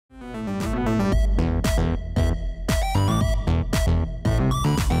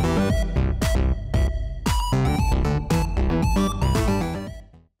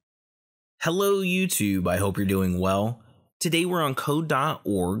Hello YouTube, I hope you're doing well. Today we're on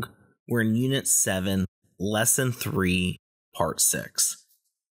code.org. We're in Unit 7, Lesson 3, Part 6.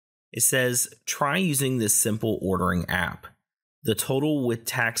 It says, try using this simple ordering app. The total with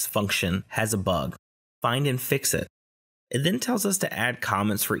tax function has a bug. Find and fix it. It then tells us to add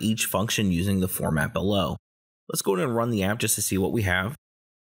comments for each function using the format below. Let's go ahead and run the app just to see what we have.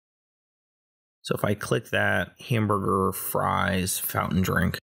 So if I click that, hamburger, fries, fountain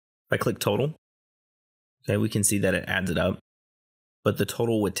drink. If I click total, okay, we can see that it adds it up, but the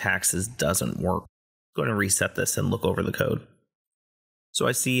total with taxes doesn't work. Go ahead and reset this and look over the code. So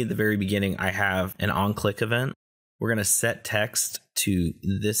I see at the very beginning, I have an on-click event. We're going to set text to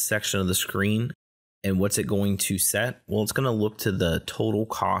this section of the screen. And what's it going to set? Well, it's going to look to the total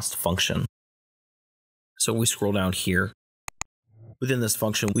cost function. So we scroll down here. Within this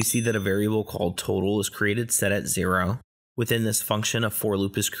function, we see that a variable called total is created, set at 0. Within this function, a for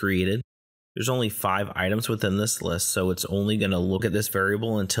loop is created. There's only 5 items within this list, so it's only going to look at this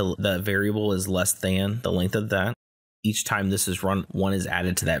variable until the variable is less than the length of that. Each time this is run, 1 is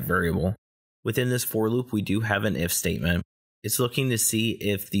added to that variable. Within this for loop, we do have an if statement. It's looking to see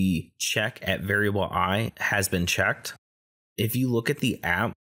if the check at variable I has been checked. If you look at the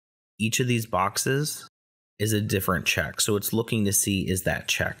app, each of these boxes is a different check. So it's looking to see, is that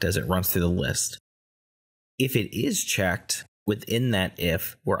checked as it runs through the list. If it is checked within that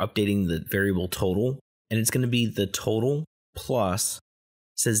if, we're updating the variable total, and it's going to be the total plus,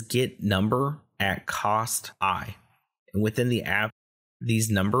 says get number at cost I. And within the app, these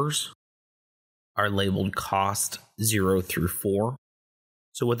numbers are labeled cost 0 through 4.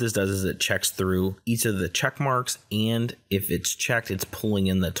 So what this does is it checks through each of the check marks, and if it's checked, it's pulling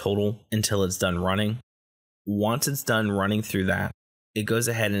in the total until it's done running. Once it's done running through that, it goes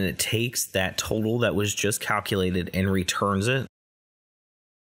ahead and it takes that total that was just calculated and returns it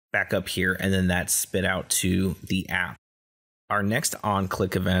back up here, and then that's spit out to the app. Our next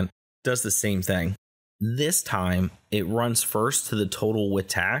on-click event does the same thing. This time, it runs first to the total with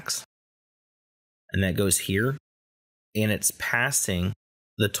tax, and that goes here, and it's passing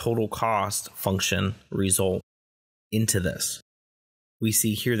the total cost function result into this. We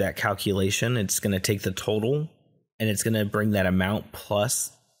see here that calculation. It's going to take the total, and it's going to bring that amount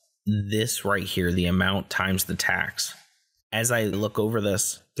plus this right here, the amount times the tax. As I look over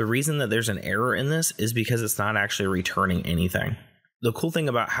this, the reason that there's an error in this is because it's not actually returning anything. The cool thing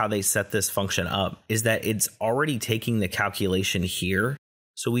about how they set this function up is that it's already taking the calculation here,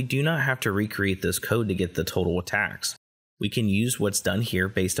 so we do not have to recreate this code to get the total with tax. We can use what's done here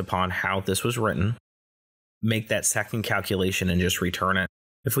based upon how this was written, make that second calculation, and just return it.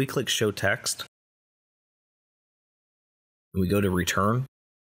 If we click show text, we go to return.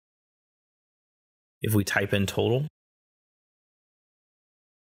 If we type in total,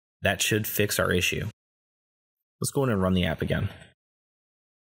 that should fix our issue. Let's go in and run the app again.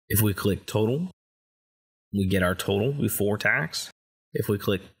 If we click total, we get our total before tax. If we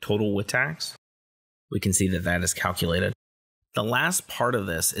click total with tax, we can see that that is calculated. The last part of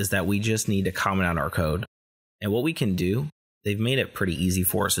this is that we just need to comment out our code. And what we can do, they've made it pretty easy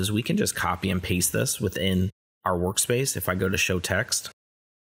for us, is we can just copy and paste this within our workspace. If I go to show text,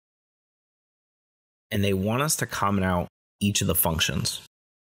 and they want us to comment out each of the functions.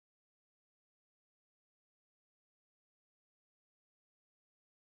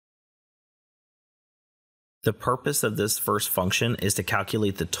 The purpose of this first function is to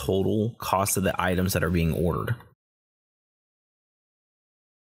calculate the total cost of the items that are being ordered.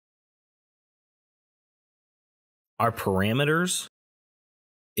 Our parameters,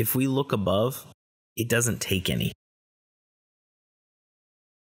 if we look above, it doesn't take any.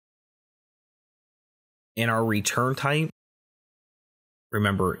 And our return type,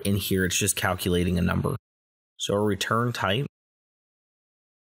 remember in here it's just calculating a number. So our return type,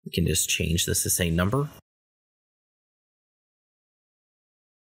 we can just change this to say number.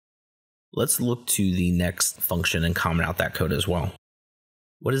 Let's look to the next function and comment out that code as well.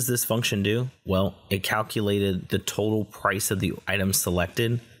 What does this function do? Well, it calculated the total price of the item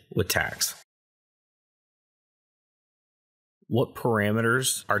selected with tax. What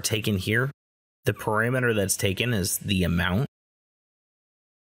parameters are taken here? The parameter that's taken is the amount.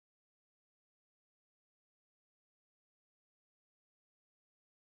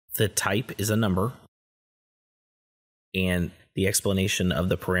 The type is a number. And the explanation of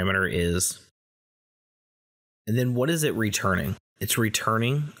the parameter is, and then what is it returning? It's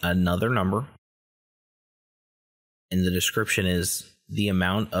returning another number, and the description is the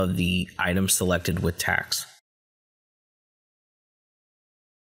amount of the item selected with tax.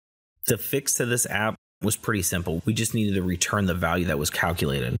 The fix to this app was pretty simple. We just needed to return the value that was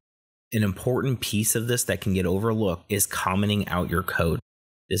calculated. An important piece of this that can get overlooked is commenting out your code.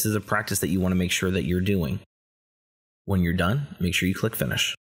 This is a practice that you want to make sure that you're doing. When you're done, make sure you click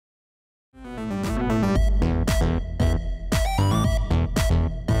finish.